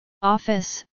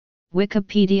Office,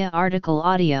 Wikipedia article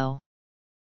audio.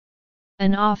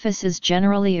 An office is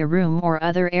generally a room or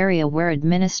other area where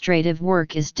administrative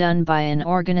work is done by an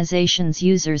organization's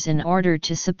users in order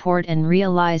to support and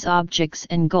realize objects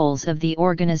and goals of the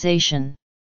organization.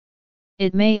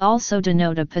 It may also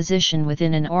denote a position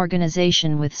within an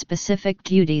organization with specific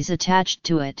duties attached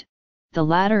to it. The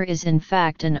latter is in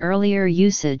fact an earlier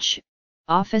usage,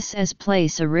 office as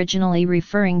place originally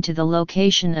referring to the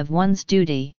location of one's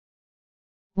duty.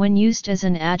 When used as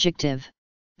an adjective,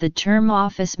 the term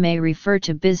office may refer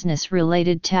to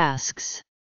business-related tasks.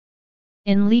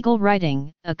 In legal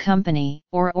writing, a company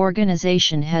or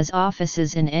organization has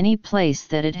offices in any place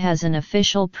that it has an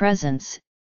official presence,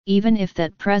 even if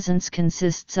that presence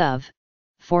consists of,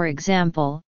 for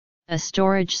example, a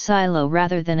storage silo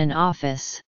rather than an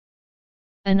office.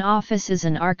 An office is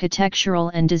an architectural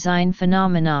and design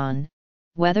phenomenon,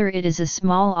 whether it is a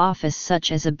small office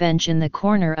such as a bench in the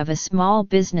corner of a small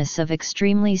business of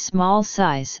extremely small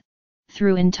size,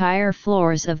 through entire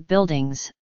floors of buildings,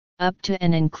 up to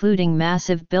and including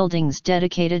massive buildings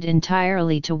dedicated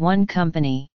entirely to one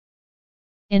company.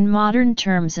 In modern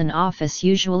terms, an office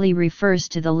usually refers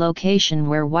to the location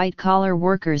where white-collar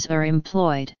workers are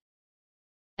employed.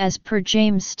 As per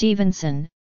James Stevenson,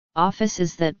 office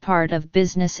is that part of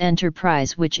business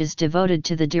enterprise which is devoted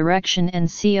to the direction and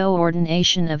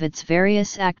coordination of its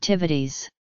various activities.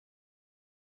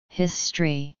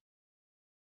 History.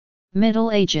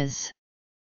 Middle Ages.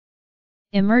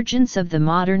 Emergence of the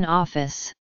modern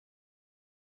office.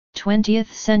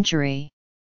 20th century.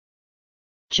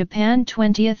 Japan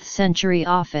 20th century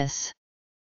office.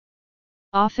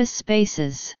 Office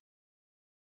spaces.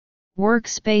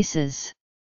 Workspaces.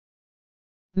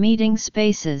 Meeting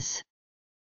spaces.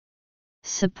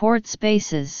 Support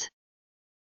spaces.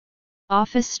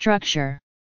 Office structure.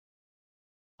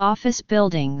 Office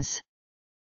buildings.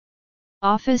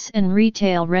 Office and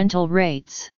retail rental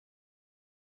rates.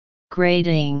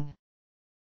 Grading.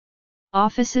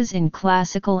 Offices in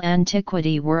classical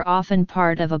antiquity were often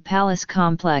part of a palace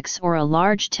complex or a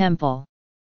large temple.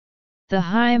 The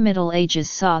High Middle Ages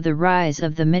saw the rise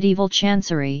of the medieval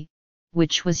chancery,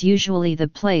 which was usually the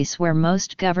place where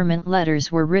most government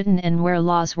letters were written and where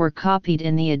laws were copied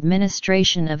in the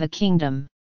administration of a kingdom.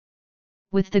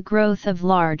 With the growth of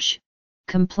large,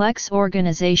 complex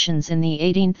organizations in the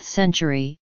 18th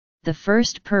century, the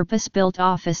first purpose-built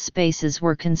office spaces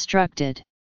were constructed.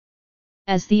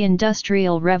 As the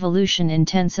Industrial Revolution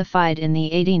intensified in the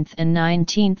 18th and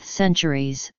 19th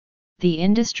centuries, the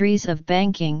industries of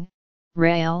banking,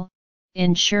 rail,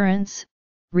 insurance,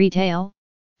 retail,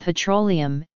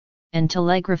 petroleum, and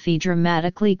telegraphy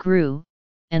dramatically grew,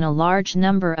 and a large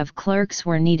number of clerks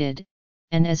were needed,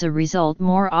 and as a result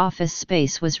more office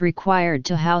space was required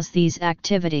to house these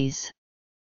activities.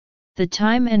 The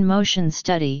time and motion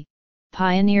study,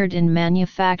 pioneered in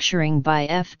manufacturing by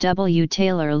F. W.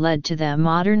 Taylor, led to the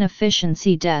modern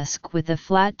efficiency desk with a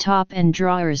flat top and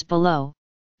drawers below,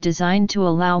 designed to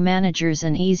allow managers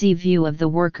an easy view of the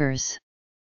workers.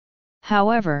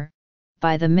 However,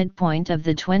 by the midpoint of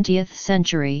the 20th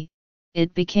century,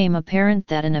 it became apparent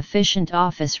that an efficient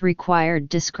office required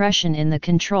discretion in the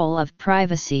control of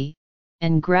privacy,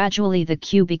 and gradually the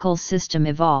cubicle system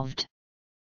evolved.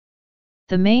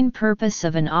 The main purpose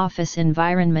of an office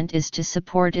environment is to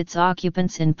support its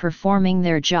occupants in performing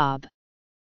their job.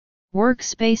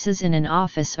 Workspaces in an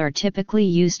office are typically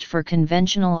used for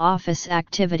conventional office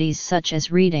activities such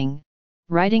as reading,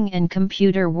 writing and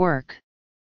computer work.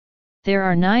 There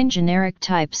are 9 generic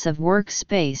types of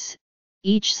workspace,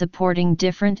 each supporting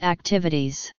different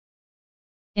activities.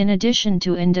 In addition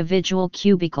to individual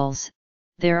cubicles,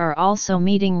 there are also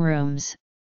meeting rooms,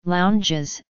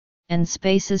 lounges, and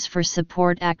spaces for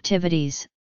support activities,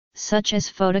 such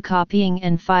as photocopying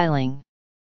and filing.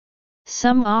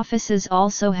 Some offices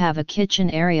also have a kitchen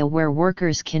area where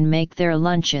workers can make their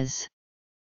lunches.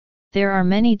 There are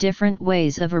many different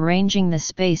ways of arranging the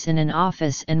space in an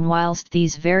office, and whilst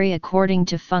these vary according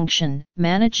to function,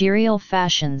 managerial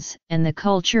fashions and the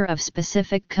culture of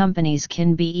specific companies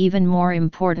can be even more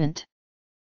important.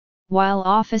 While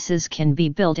offices can be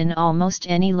built in almost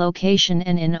any location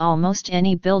and in almost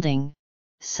any building,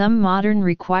 some modern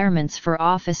requirements for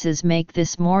offices make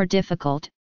this more difficult,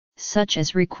 such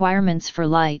as requirements for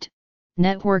light,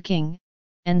 networking,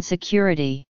 and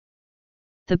security.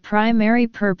 The primary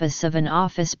purpose of an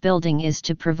office building is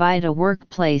to provide a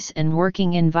workplace and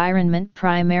working environment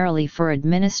primarily for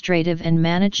administrative and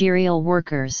managerial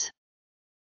workers.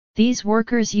 These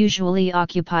workers usually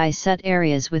occupy set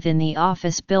areas within the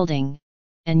office building,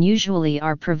 and usually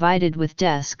are provided with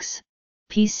desks,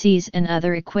 PCs and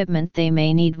other equipment they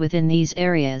may need within these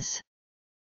areas.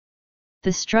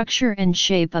 The structure and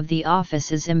shape of the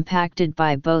office is impacted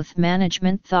by both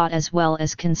management thought as well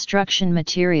as construction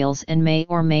materials and may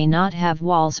or may not have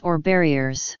walls or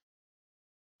barriers.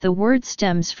 The word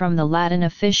stems from the Latin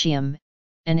officium,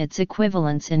 and its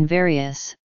equivalents in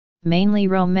various, mainly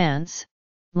Romance,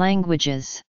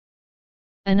 languages.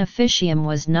 An officium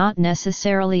was not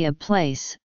necessarily a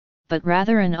place, but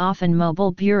rather an often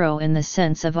mobile bureau in the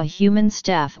sense of a human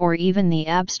staff or even the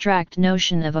abstract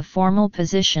notion of a formal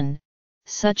position,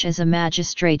 such as a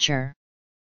magistrature.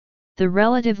 The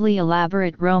relatively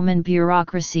elaborate Roman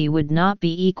bureaucracy would not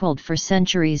be equaled for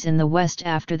centuries in the West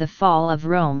after the fall of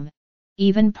Rome,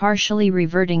 even partially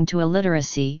reverting to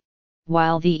illiteracy,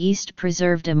 while the East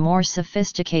preserved a more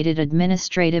sophisticated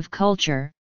administrative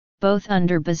culture, both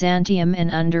under Byzantium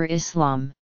and under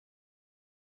Islam.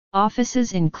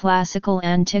 Offices in classical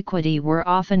antiquity were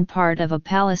often part of a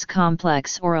palace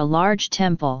complex or a large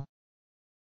temple.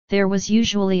 There was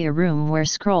usually a room where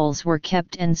scrolls were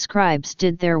kept and scribes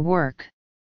did their work.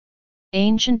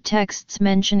 Ancient texts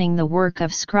mentioning the work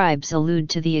of scribes allude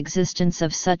to the existence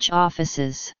of such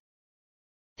offices.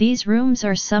 These rooms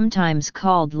are sometimes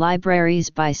called libraries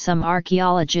by some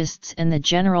archaeologists and the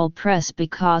general press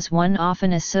because one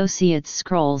often associates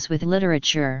scrolls with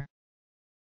literature.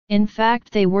 In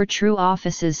fact, they were true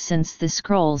offices since the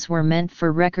scrolls were meant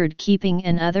for record-keeping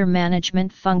and other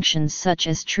management functions such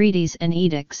as treaties and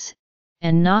edicts,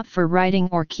 and not for writing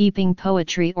or keeping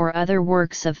poetry or other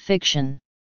works of fiction.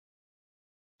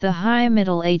 The High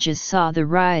Middle Ages saw the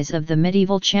rise of the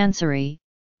medieval chancery,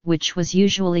 which was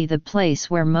usually the place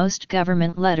where most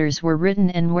government letters were written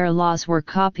and where laws were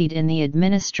copied in the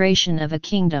administration of a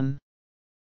kingdom.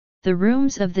 The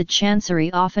rooms of the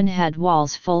chancery often had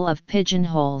walls full of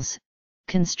pigeonholes,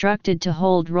 constructed to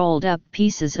hold rolled-up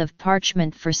pieces of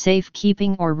parchment for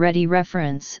safekeeping or ready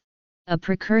reference, a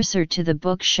precursor to the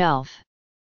bookshelf.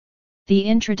 The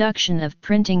introduction of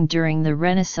printing during the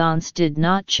Renaissance did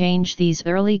not change these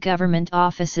early government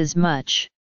offices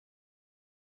much.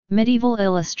 Medieval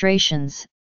illustrations,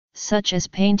 such as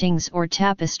paintings or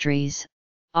tapestries,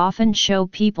 often show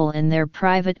people in their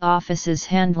private offices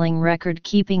handling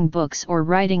record-keeping books or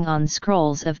writing on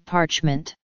scrolls of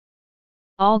parchment.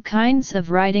 All kinds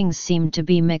of writings seem to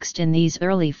be mixed in these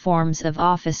early forms of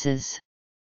offices.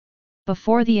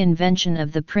 Before the invention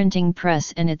of the printing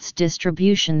press and its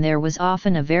distribution, there was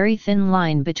often a very thin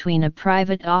line between a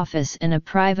private office and a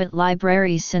private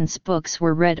library, since books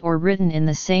were read or written in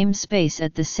the same space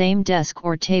at the same desk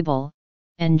or table,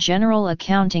 and general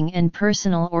accounting and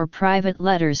personal or private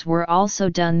letters were also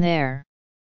done there.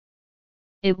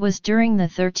 It was during the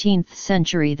 13th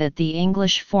century that the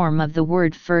English form of the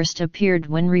word first appeared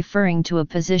when referring to a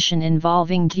position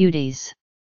involving duties.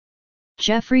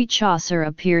 Geoffrey Chaucer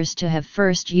appears to have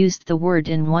first used the word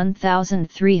in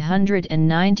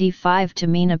 1395 to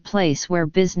mean a place where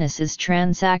business is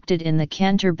transacted in the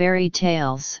Canterbury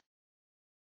Tales.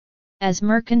 As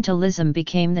mercantilism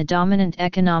became the dominant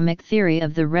economic theory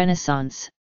of the Renaissance,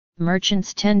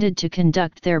 merchants tended to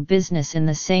conduct their business in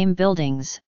the same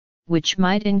buildings, which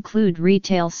might include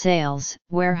retail sales,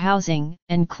 warehousing,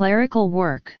 and clerical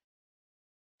work.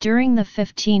 During the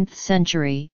 15th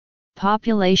century,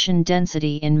 population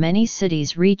density in many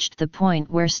cities reached the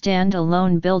point where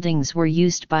stand-alone buildings were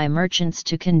used by merchants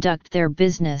to conduct their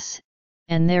business,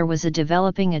 and there was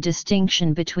developing a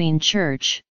distinction between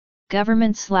church,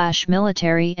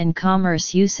 government/military and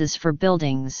commerce uses for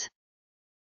buildings.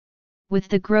 With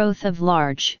the growth of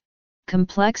large,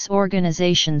 complex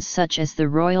organizations such as the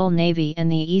Royal Navy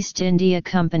and the East India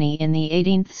Company in the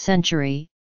 18th century,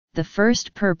 the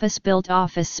first purpose-built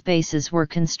office spaces were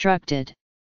constructed.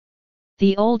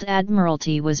 The Old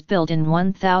Admiralty was built in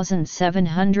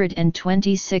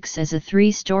 1726 as a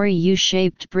three-story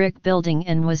U-shaped brick building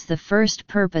and was the first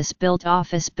purpose-built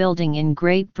office building in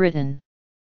Great Britain.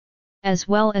 As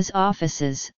well as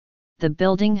offices, the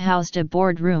building housed a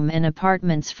boardroom and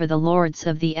apartments for the Lords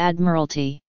of the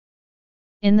Admiralty.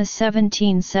 In the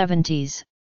 1770s,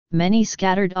 many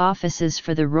scattered offices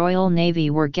for the Royal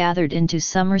Navy were gathered into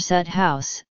Somerset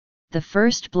House, the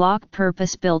first block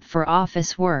purpose-built for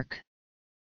office work.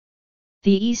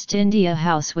 The East India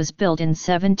House was built in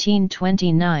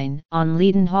 1729 on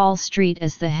Leadenhall Street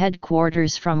as the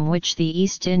headquarters from which the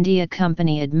East India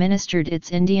Company administered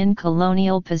its Indian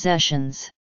colonial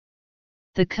possessions.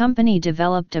 The company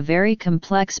developed a very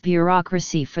complex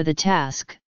bureaucracy for the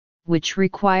task, which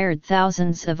required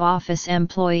thousands of office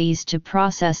employees to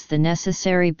process the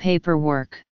necessary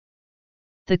paperwork.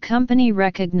 The company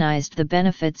recognized the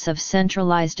benefits of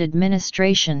centralized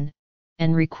administration,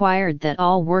 and required that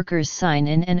all workers sign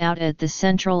in and out at the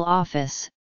central office,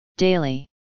 daily.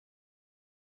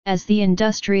 As the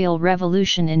Industrial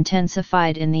Revolution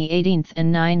intensified in the 18th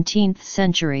and 19th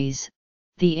centuries,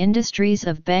 the industries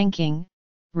of banking,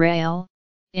 rail,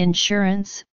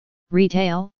 insurance,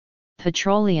 retail,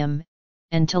 petroleum,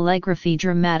 and telegraphy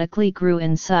dramatically grew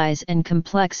in size and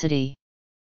complexity.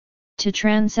 To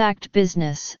transact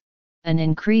business, an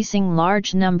increasing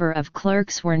large number of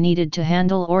clerks were needed to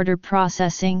handle order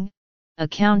processing,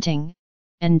 accounting,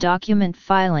 and document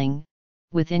filing,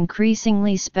 with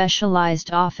increasingly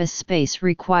specialized office space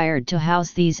required to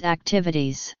house these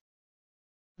activities.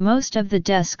 Most of the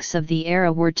desks of the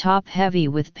era were top-heavy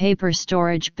with paper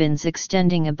storage bins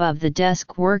extending above the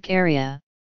desk work area,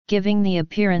 giving the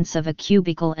appearance of a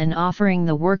cubicle and offering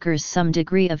the workers some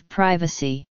degree of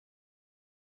privacy.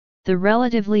 The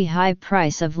relatively high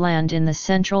price of land in the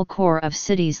central core of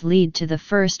cities led to the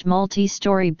first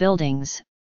multi-story buildings,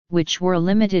 which were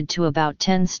limited to about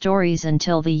 10 stories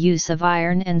until the use of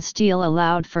iron and steel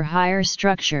allowed for higher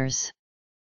structures.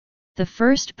 The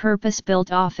first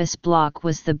purpose-built office block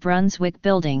was the Brunswick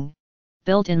Building,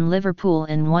 built in Liverpool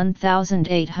in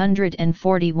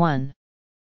 1841.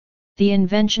 The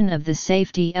invention of the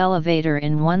safety elevator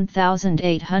in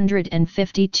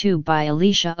 1852 by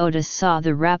Elisha Otis saw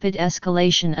the rapid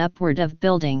escalation upward of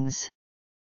buildings.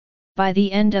 By the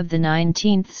end of the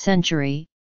 19th century,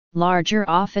 larger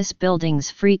office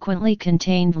buildings frequently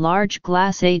contained large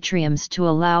glass atriums to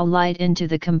allow light into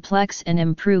the complex and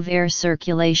improve air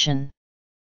circulation.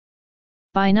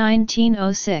 By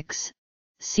 1906,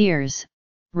 Sears,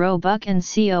 Roebuck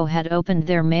 & Co. had opened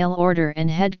their mail order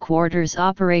and headquarters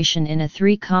operation in a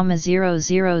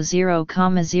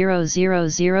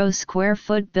 3,000,000 square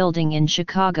foot building in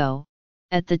Chicago,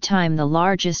 at the time the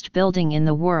largest building in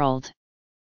the world.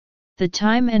 The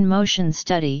time and motion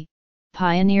study,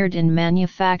 pioneered in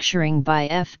manufacturing by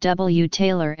F. W.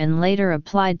 Taylor and later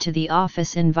applied to the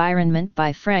office environment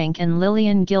by Frank and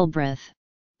Lillian Gilbreth,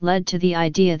 led to the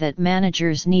idea that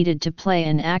managers needed to play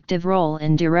an active role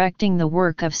in directing the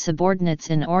work of subordinates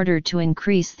in order to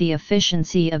increase the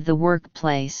efficiency of the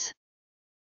workplace.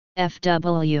 F.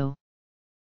 W.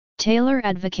 Taylor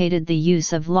advocated the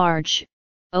use of large,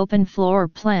 open floor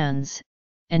plans,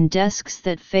 and desks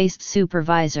that faced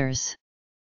supervisors.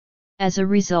 As a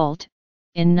result,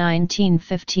 in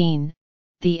 1915,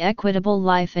 the Equitable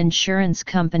Life Insurance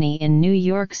Company in New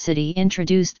York City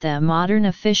introduced the modern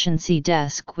efficiency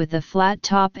desk with a flat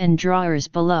top and drawers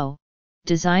below,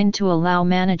 designed to allow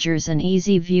managers an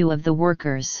easy view of the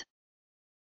workers.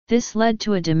 This led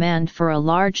to a demand for a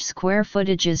large square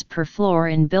footages per floor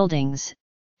in buildings,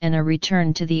 and a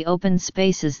return to the open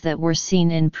spaces that were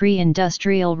seen in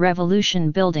pre-industrial revolution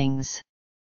buildings.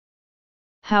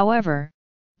 However,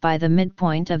 by the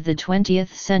midpoint of the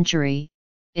 20th century,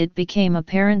 it became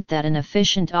apparent that an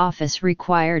efficient office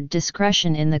required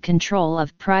discretion in the control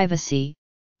of privacy,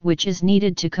 which is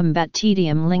needed to combat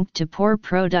tedium linked to poor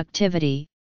productivity,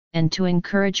 and to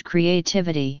encourage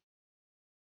creativity.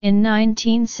 In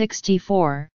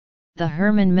 1964, the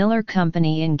Herman Miller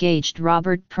Company engaged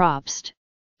Robert Probst,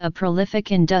 a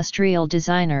prolific industrial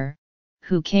designer,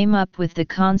 who came up with the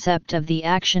concept of the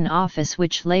action office,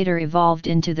 which later evolved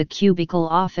into the cubicle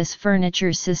office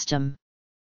furniture system.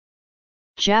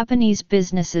 Japanese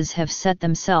businesses have set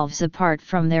themselves apart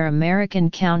from their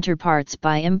American counterparts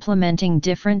by implementing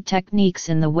different techniques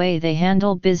in the way they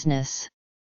handle business.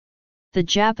 The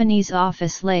Japanese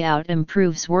office layout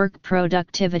improves work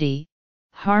productivity,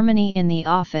 harmony in the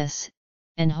office,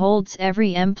 and holds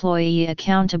every employee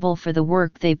accountable for the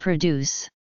work they produce.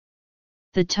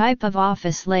 The type of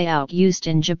office layout used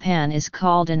in Japan is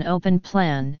called an open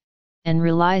plan, and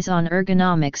relies on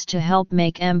ergonomics to help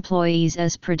make employees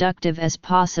as productive as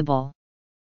possible.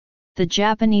 The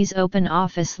Japanese open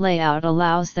office layout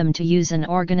allows them to use an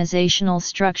organizational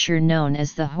structure known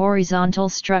as the horizontal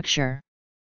structure.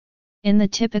 In the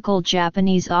typical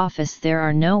Japanese office there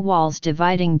are no walls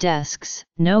dividing desks,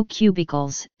 no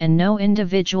cubicles, and no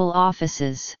individual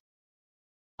offices.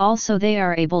 Also, they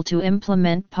are able to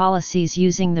implement policies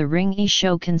using the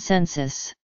Ring-Isho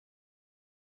consensus.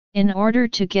 In order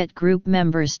to get group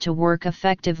members to work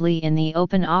effectively in the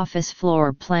open office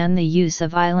floor plan, the use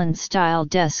of island-style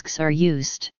desks are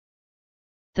used.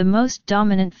 The most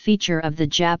dominant feature of the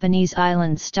Japanese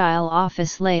island-style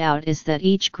office layout is that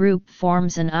each group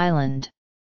forms an island.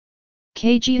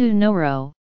 Keiji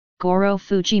Noro, Goro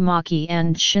Fujimaki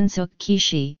and Shinsuke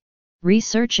Kishi,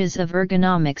 Researches of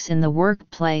Ergonomics in the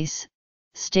Workplace,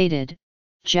 stated,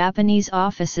 Japanese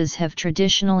offices have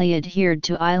traditionally adhered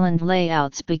to island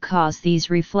layouts because these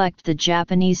reflect the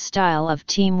Japanese style of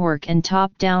teamwork and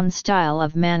top-down style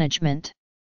of management.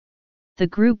 The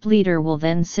group leader will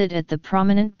then sit at the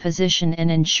prominent position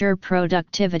and ensure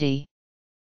productivity.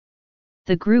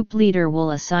 The group leader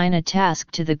will assign a task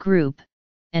to the group,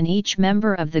 and each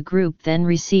member of the group then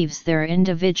receives their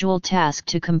individual task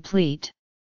to complete.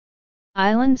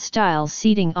 Island-style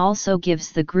seating also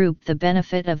gives the group the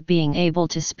benefit of being able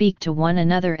to speak to one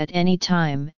another at any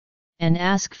time, and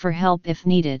ask for help if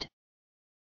needed.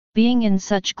 Being in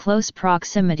such close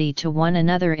proximity to one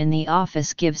another in the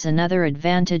office gives another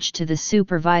advantage to the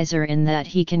supervisor in that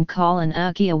he can call an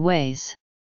ukiaways.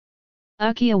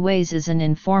 Ukiaways is an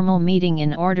informal meeting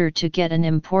in order to get an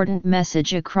important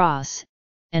message across,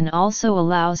 and also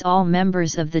allows all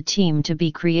members of the team to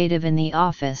be creative in the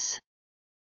office.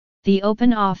 The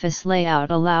open office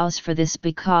layout allows for this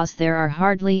because there are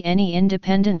hardly any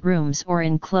independent rooms or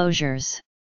enclosures.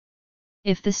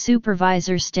 If the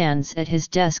supervisor stands at his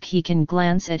desk, he can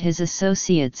glance at his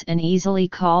associates and easily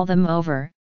call them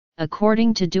over,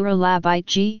 according to Duralabite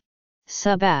G.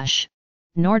 Subash,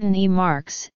 Norton E.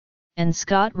 Marks, and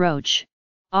Scott Roach,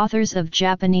 authors of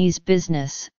Japanese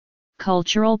Business,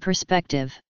 Cultural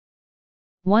Perspective.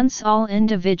 Once all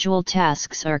individual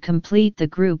tasks are complete, the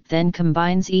group then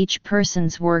combines each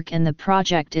person's work and the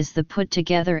project is put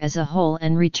together as a whole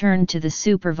and returned to the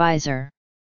supervisor.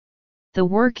 The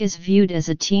work is viewed as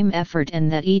a team effort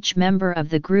and that each member of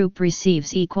the group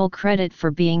receives equal credit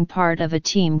for being part of a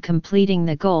team completing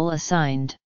the goal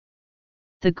assigned.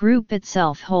 The group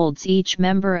itself holds each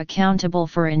member accountable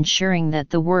for ensuring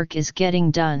that the work is getting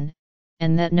done,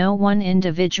 and that no one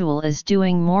individual is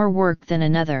doing more work than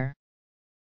another.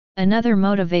 Another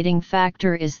motivating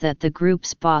factor is that the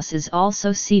group's boss is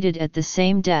also seated at the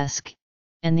same desk,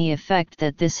 and the effect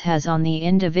that this has on the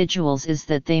individuals is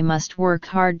that they must work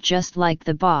hard just like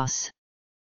the boss.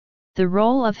 The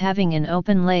role of having an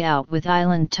open layout with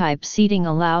island-type seating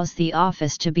allows the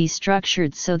office to be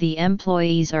structured so the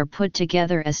employees are put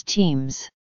together as teams.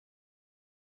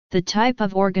 The type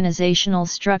of organizational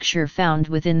structure found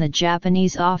within the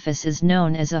Japanese office is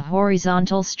known as a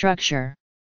horizontal structure.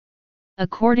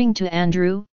 According to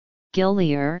Andrew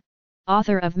Gillier,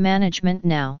 author of Management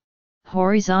Now,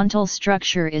 horizontal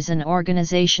structure is an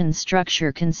organization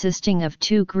structure consisting of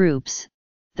two groups,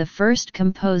 the first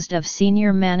composed of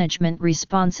senior management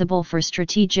responsible for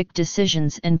strategic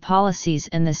decisions and policies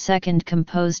and the second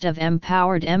composed of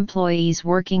empowered employees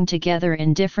working together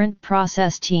in different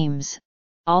process teams,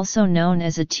 also known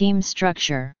as a team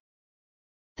structure.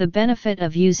 The benefit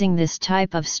of using this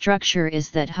type of structure is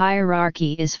that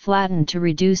hierarchy is flattened to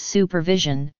reduce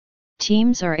supervision,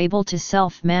 teams are able to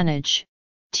self-manage,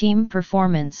 team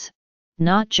performance,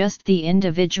 not just the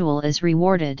individual, is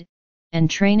rewarded, and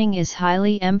training is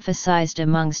highly emphasized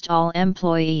amongst all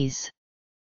employees.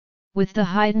 With the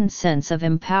heightened sense of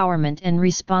empowerment and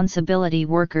responsibility,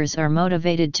 workers are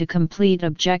motivated to complete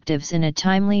objectives in a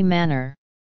timely manner.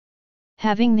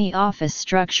 Having the office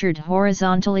structured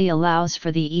horizontally allows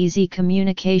for the easy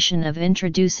communication of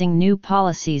introducing new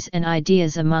policies and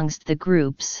ideas amongst the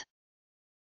groups.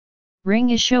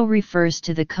 Ring-issho refers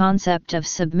to the concept of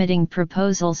submitting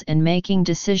proposals and making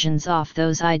decisions off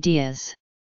those ideas.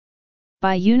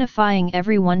 By unifying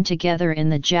everyone together in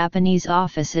the Japanese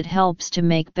office, it helps to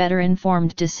make better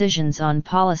informed decisions on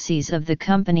policies of the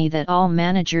company that all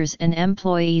managers and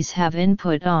employees have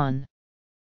input on.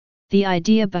 The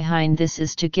idea behind this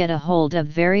is to get a hold of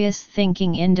various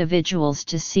thinking individuals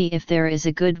to see if there is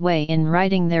a good way in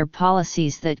writing their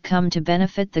policies that come to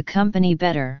benefit the company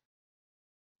better.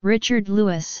 Richard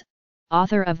Lewis,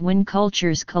 author of When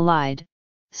Cultures Collide,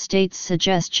 states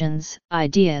suggestions,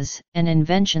 ideas, and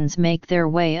inventions make their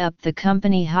way up the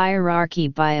company hierarchy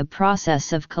by a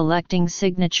process of collecting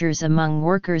signatures among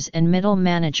workers and middle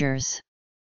managers.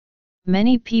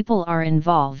 Many people are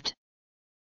involved.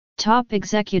 Top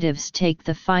executives take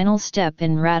the final step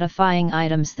in ratifying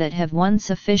items that have won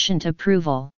sufficient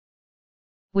approval.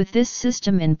 With this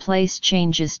system in place,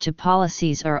 changes to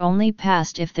policies are only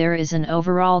passed if there is an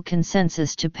overall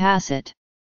consensus to pass it.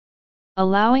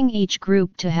 Allowing each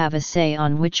group to have a say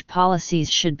on which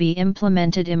policies should be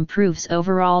implemented improves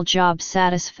overall job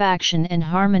satisfaction and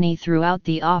harmony throughout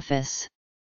the office.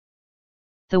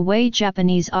 The way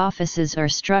Japanese offices are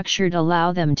structured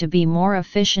allow them to be more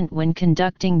efficient when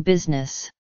conducting business.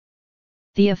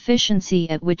 The efficiency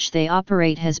at which they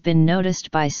operate has been noticed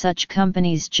by such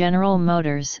companies General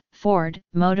Motors, Ford,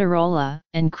 Motorola,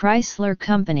 and Chrysler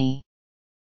Company.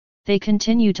 They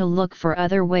continue to look for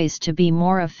other ways to be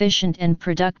more efficient and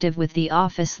productive with the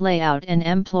office layout and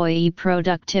employee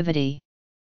productivity.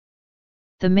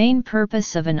 The main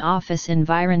purpose of an office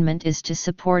environment is to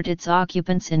support its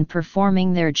occupants in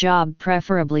performing their job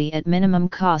preferably at minimum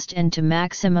cost and to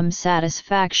maximum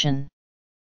satisfaction.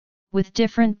 With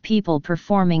different people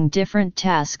performing different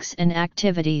tasks and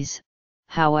activities,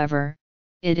 however,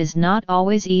 it is not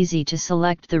always easy to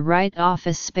select the right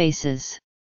office spaces.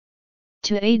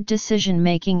 To aid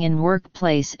decision-making in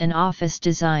workplace and office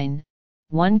design,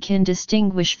 one can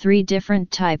distinguish three different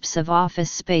types of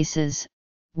office spaces: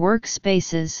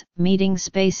 workspaces, meeting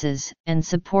spaces, and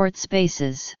support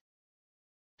spaces.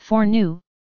 For new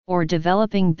or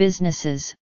developing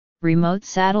businesses, remote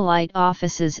satellite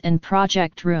offices and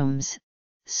project rooms,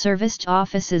 serviced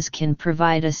offices can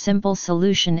provide a simple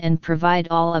solution and provide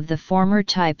all of the former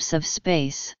types of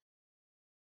space.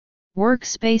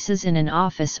 Workspaces in an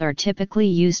office are typically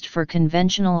used for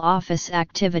conventional office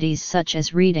activities such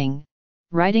as reading,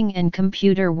 writing, and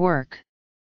computer work.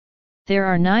 There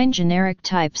are 9 generic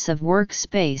types of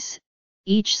workspace,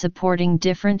 each supporting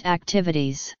different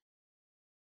activities.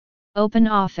 Open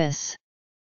office,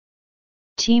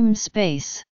 team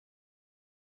space,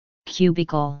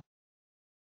 cubicle.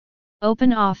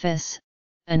 Open office,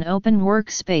 an open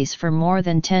workspace for more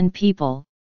than 10 people,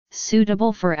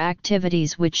 suitable for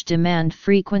activities which demand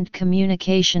frequent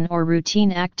communication or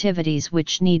routine activities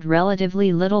which need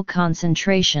relatively little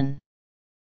concentration.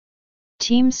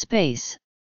 Team space,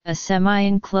 a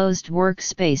semi-enclosed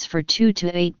workspace for 2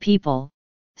 to 8 people,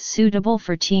 suitable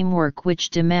for teamwork which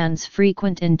demands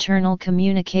frequent internal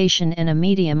communication and a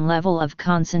medium level of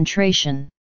concentration.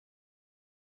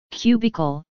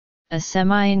 Cubicle, a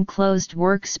semi-enclosed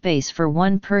workspace for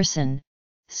one person,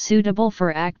 suitable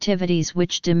for activities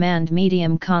which demand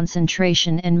medium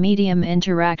concentration and medium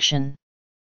interaction.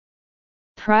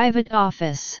 Private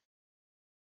office.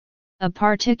 A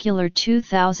particular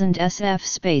 2000 SF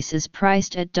space is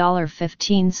priced at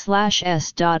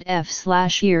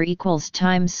 $15/s.f/year equals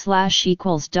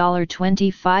time/equals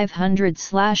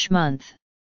 $2,500/month.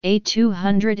 A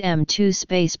 200 M2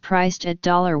 space priced at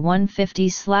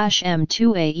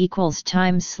 $150/M2A equals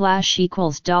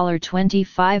time/equals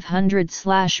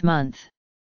 $2,500/month.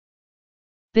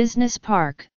 Business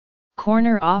park,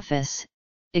 corner office,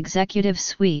 executive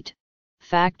suite,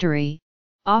 factory,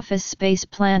 office space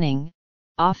planning,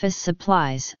 office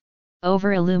supplies,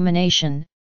 over-illumination,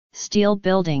 steel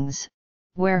buildings,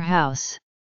 warehouse.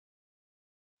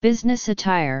 Business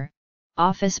attire,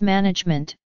 office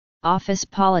management, office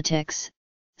politics,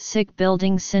 sick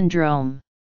building syndrome.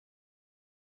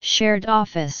 Shared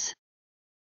office,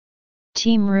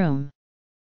 team room.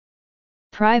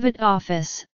 Private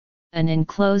office, an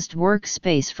enclosed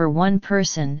workspace for one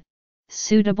person,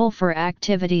 suitable for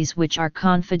activities which are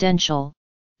confidential,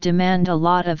 demand a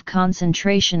lot of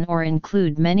concentration or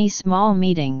include many small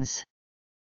meetings.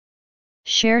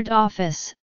 Shared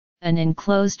office, an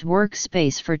enclosed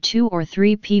workspace for 2 or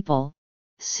 3 people,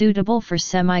 suitable for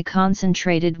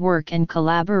semi-concentrated work and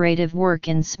collaborative work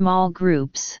in small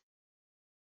groups.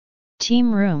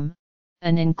 Team room,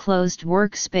 an enclosed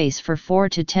workspace for 4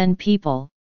 to 10 people,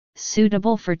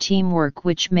 suitable for teamwork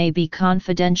which may be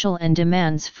confidential and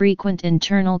demands frequent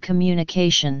internal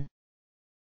communication.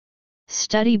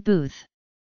 Study booth,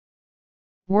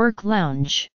 work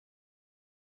lounge.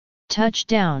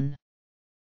 Touchdown.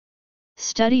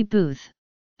 Study booth,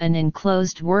 an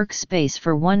enclosed workspace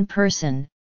for one person,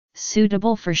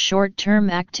 suitable for short-term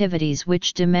activities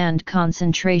which demand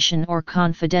concentration or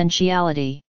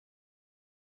confidentiality.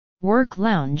 Work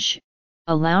lounge,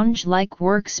 a lounge-like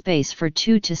workspace for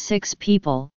 2 to 6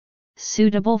 people,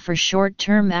 suitable for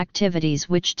short-term activities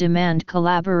which demand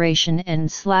collaboration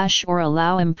and/or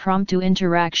allow impromptu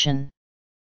interaction.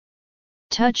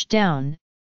 Touchdown,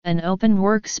 an open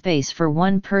workspace for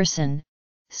one person,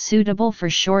 suitable for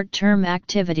short-term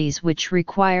activities which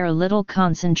require little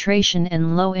concentration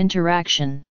and low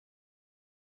interaction.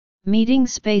 Meeting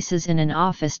spaces in an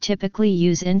office typically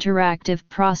use interactive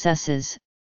processes,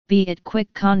 be it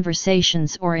quick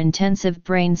conversations or intensive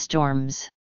brainstorms.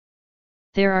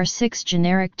 There are 6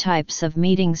 generic types of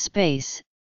meeting space,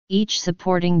 each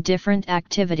supporting different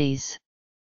activities.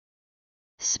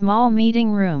 Small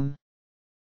meeting room,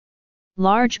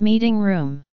 large meeting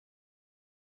room.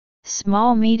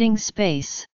 Small meeting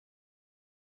space.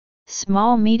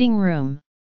 Small meeting room,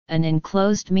 an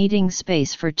enclosed meeting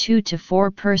space for 2 to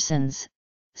 4 persons,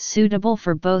 suitable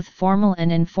for both formal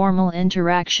and informal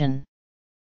interaction.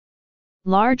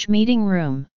 Large meeting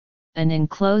room, an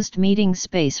enclosed meeting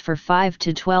space for 5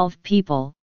 to 12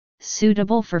 people,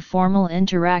 suitable for formal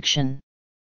interaction.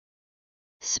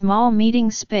 Small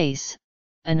meeting space,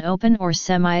 an open or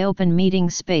semi-open meeting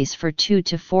space for 2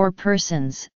 to 4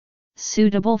 persons,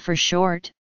 suitable for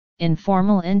short,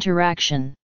 informal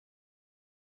interaction.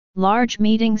 Large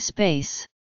meeting space.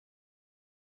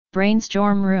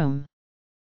 Brainstorm room.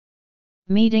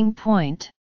 Meeting point.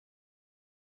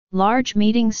 Large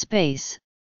meeting space,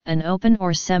 an open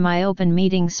or semi-open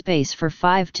meeting space for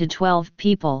 5 to 12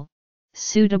 people,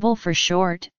 suitable for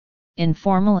short,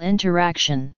 informal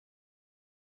interaction.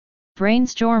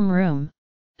 Brainstorm room,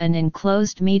 an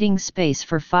enclosed meeting space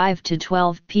for 5 to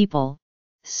 12 people,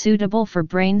 suitable for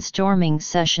brainstorming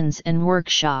sessions and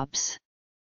workshops.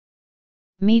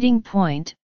 Meeting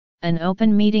point, an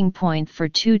open meeting point for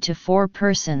 2 to 4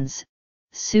 persons,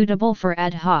 suitable for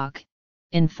ad hoc,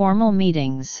 informal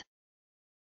meetings.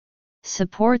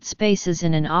 Support spaces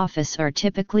in an office are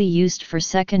typically used for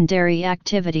secondary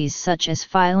activities such as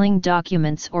filing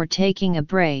documents or taking a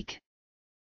break.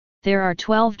 There are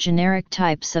 12 generic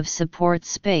types of support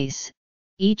space,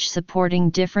 each supporting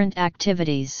different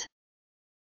activities.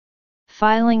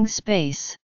 Filing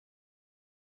space,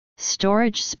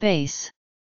 storage space,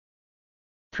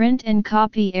 print and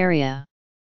copy area.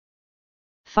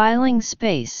 Filing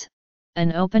space,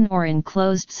 an open or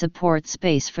enclosed support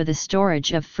space for the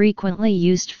storage of frequently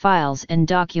used files and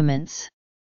documents.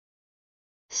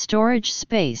 Storage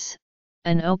space,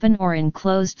 an open or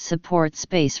enclosed support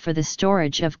space for the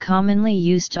storage of commonly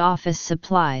used office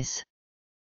supplies.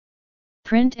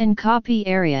 Print and copy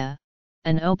area,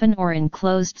 an open or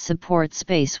enclosed support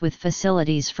space with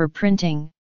facilities for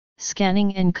printing,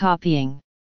 scanning and copying.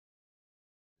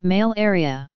 Mail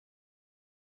area,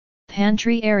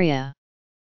 pantry area,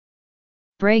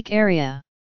 break area.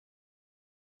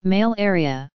 Mail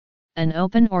area, an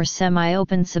open or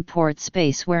semi-open support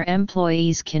space where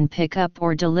employees can pick up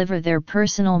or deliver their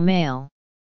personal mail.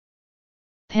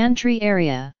 Pantry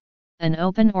area, an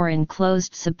open or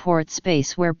enclosed support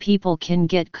space where people can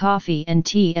get coffee and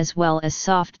tea as well as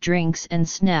soft drinks and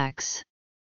snacks.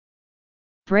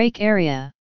 Break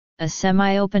area, a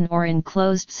semi-open or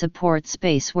enclosed support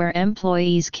space where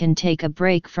employees can take a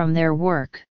break from their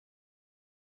work.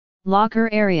 Locker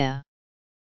area,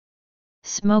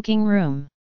 smoking room,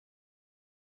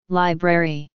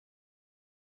 library.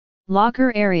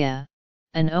 Locker area,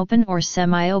 an open or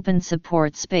semi-open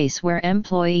support space where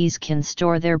employees can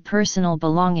store their personal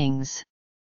belongings.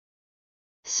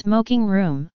 Smoking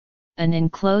room, an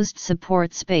enclosed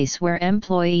support space where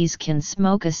employees can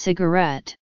smoke a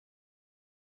cigarette.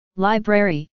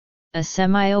 Library, a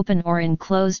semi-open or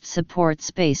enclosed support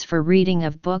space for reading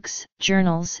of books,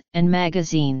 journals, and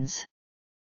magazines.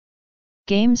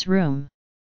 Games room,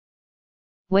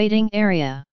 waiting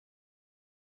area,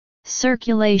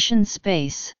 circulation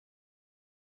space.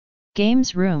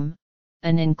 Games room,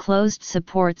 an enclosed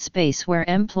support space where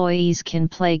employees can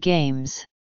play games.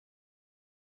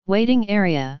 Waiting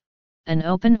area, an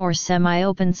open or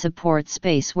semi-open support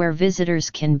space where visitors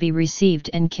can be received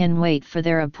and can wait for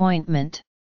their appointment.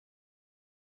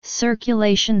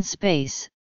 Circulation space,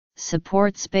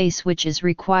 support space which is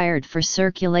required for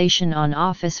circulation on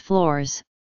office floors,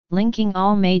 linking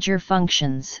all major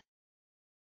functions.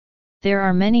 There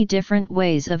are many different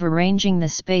ways of arranging the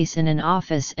space in an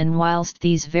office, and whilst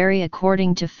these vary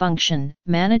according to function,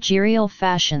 managerial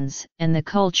fashions, and the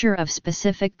culture of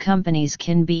specific companies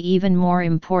can be even more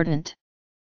important.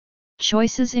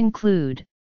 Choices include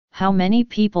how many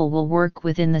people will work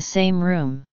within the same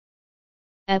room.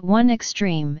 At one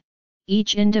extreme,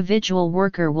 each individual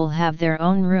worker will have their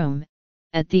own room.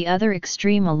 At the other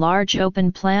extreme, a large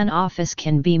open-plan office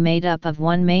can be made up of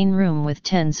one main room with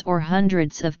tens or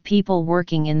hundreds of people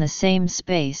working in the same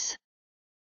space.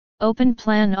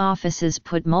 Open-plan offices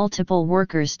put multiple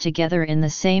workers together in the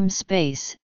same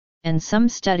space, and some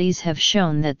studies have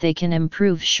shown that they can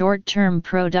improve short-term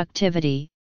productivity,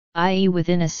 i.e.,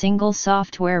 within a single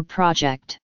software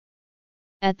project.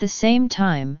 At the same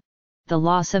time, the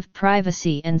loss of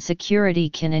privacy and security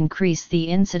can increase the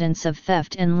incidence of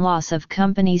theft and loss of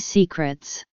company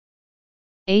secrets.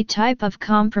 A type of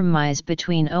compromise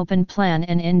between open plan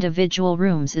and individual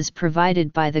rooms is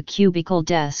provided by the cubicle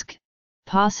desk,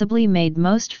 possibly made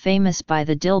most famous by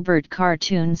the Dilbert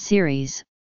cartoon series,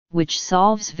 which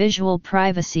solves visual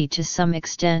privacy to some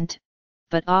extent,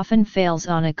 but often fails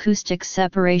on acoustic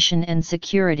separation and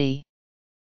security.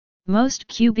 Most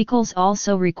cubicles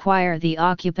also require the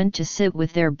occupant to sit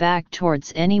with their back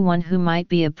towards anyone who might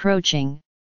be approaching.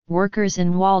 Workers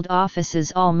in walled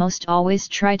offices almost always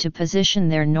try to position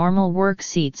their normal work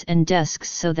seats and desks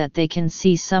so that they can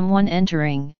see someone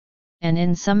entering, and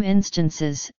in some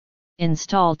instances,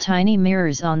 install tiny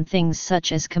mirrors on things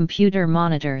such as computer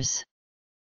monitors.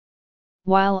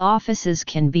 While offices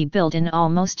can be built in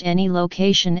almost any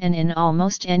location and in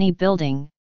almost any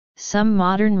building, some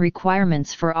modern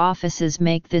requirements for offices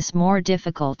make this more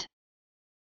difficult.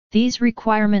 These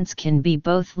requirements can be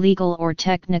both legal or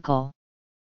technical.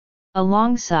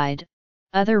 Alongside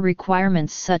other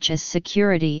requirements such as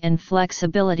security and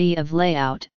flexibility of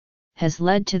layout, has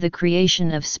led to the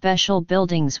creation of special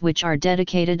buildings which are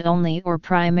dedicated only or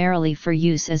primarily for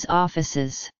use as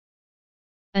offices.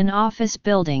 An office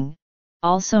building,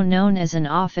 also known as an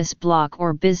office block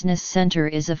or business center,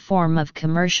 is a form of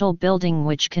commercial building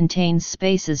which contains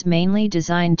spaces mainly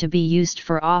designed to be used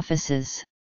for offices.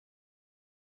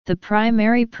 The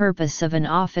primary purpose of an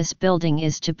office building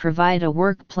is to provide a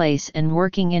workplace and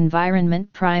working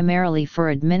environment primarily for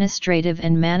administrative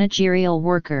and managerial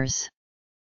workers.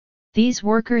 These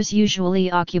workers usually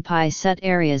occupy set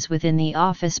areas within the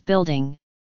office building,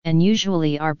 and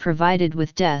usually are provided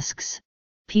with desks,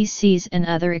 PCs and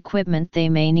other equipment they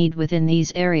may need within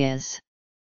these areas.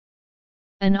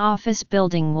 An office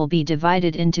building will be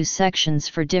divided into sections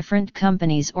for different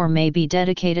companies or may be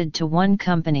dedicated to one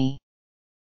company.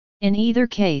 In either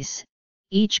case,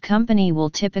 each company will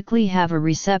typically have a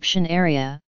reception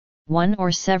area, one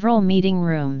or several meeting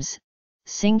rooms,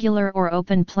 singular or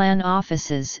open-plan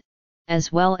offices,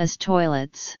 as well as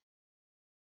toilets.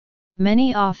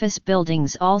 Many office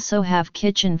buildings also have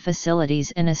kitchen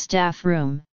facilities and a staff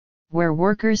room, where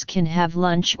workers can have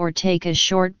lunch or take a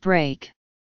short break.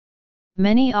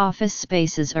 Many office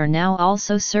spaces are now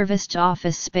also serviced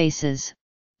office spaces,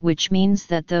 which means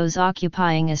that those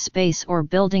occupying a space or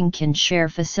building can share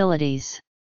facilities.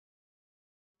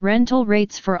 Rental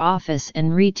rates for office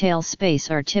and retail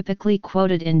space are typically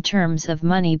quoted in terms of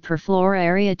money per floor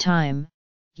area time,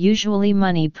 usually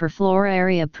money per floor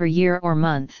area per year or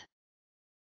month.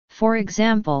 For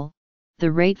example,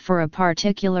 the rate for a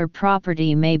particular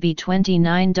property may be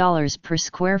 $29 per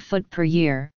square foot per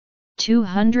year,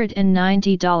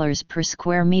 $290 per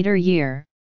square meter year,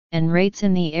 and rates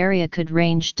in the area could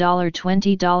range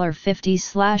 $20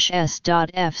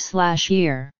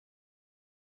 $50/s.f/year.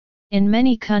 In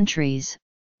many countries,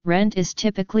 rent is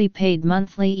typically paid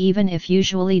monthly even if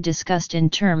usually discussed in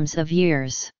terms of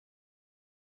years.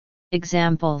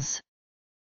 Examples: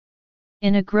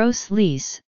 in a gross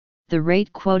lease, the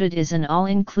rate quoted is an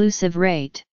all-inclusive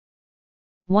rate.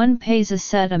 One pays a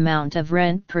set amount of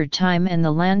rent per time and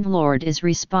the landlord is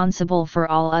responsible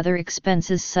for all other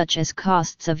expenses such as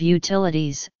costs of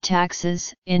utilities,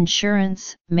 taxes,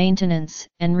 insurance, maintenance,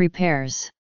 and repairs.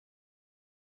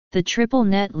 The triple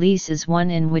net lease is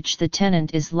one in which the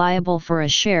tenant is liable for a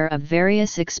share of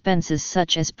various expenses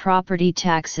such as property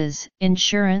taxes,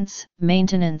 insurance,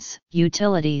 maintenance,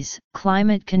 utilities,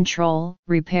 climate control,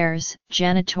 repairs,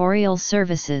 janitorial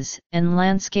services, and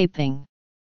landscaping.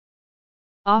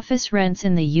 Office rents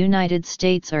in the United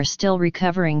States are still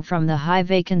recovering from the high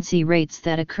vacancy rates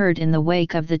that occurred in the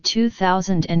wake of the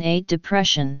 2008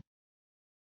 Depression.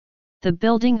 The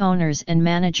Building Owners and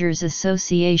Managers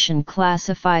Association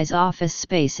classifies office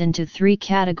space into three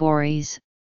categories: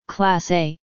 Class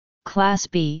A, Class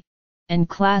B, and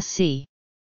Class C.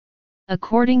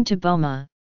 According to BOMA,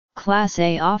 Class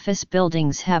A office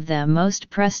buildings have the most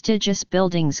prestigious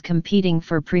buildings competing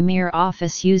for premier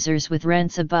office users with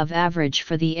rents above average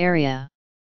for the area.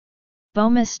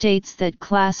 BOMA states that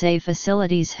Class A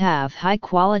facilities have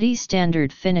high-quality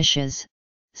standard finishes,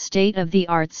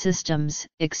 state-of-the-art systems,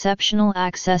 exceptional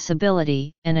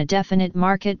accessibility, and a definite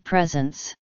market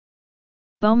presence.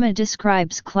 BOMA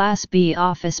describes Class B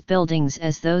office buildings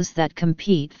as those that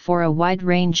compete for a wide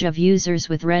range of users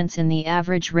with rents in the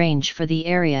average range for the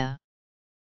area.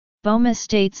 BOMA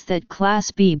states that Class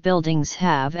B buildings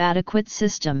have adequate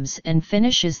systems and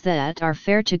finishes that are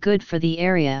fair to good for the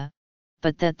area,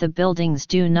 but that the buildings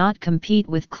do not compete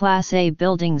with Class A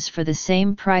buildings for the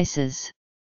same prices.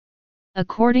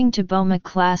 According to BOMA,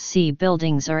 Class C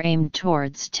buildings are aimed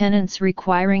towards tenants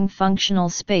requiring functional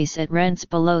space at rents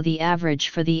below the average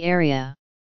for the area.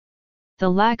 The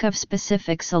lack of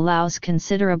specifics allows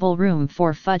considerable room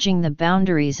for fudging the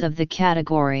boundaries of the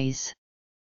categories.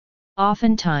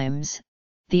 Oftentimes,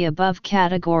 the above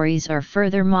categories are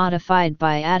further modified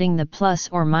by adding the plus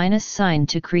or minus sign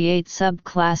to create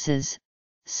subclasses,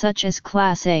 such as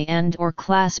Class A and/or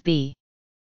Class B.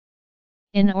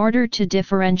 In order to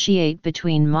differentiate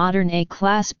between modern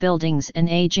A-class buildings and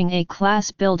aging A-class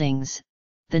buildings,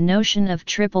 the notion of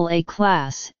AAA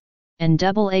class and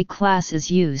AA class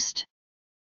is used.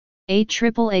 A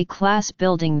AAA class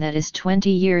building that is 20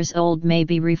 years old may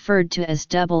be referred to as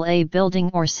AA building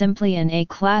or simply an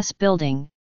A-class building,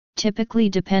 typically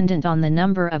dependent on the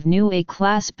number of new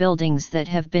A-class buildings that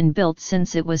have been built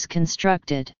since it was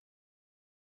constructed.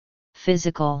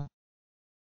 Physical.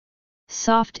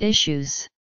 Soft issues.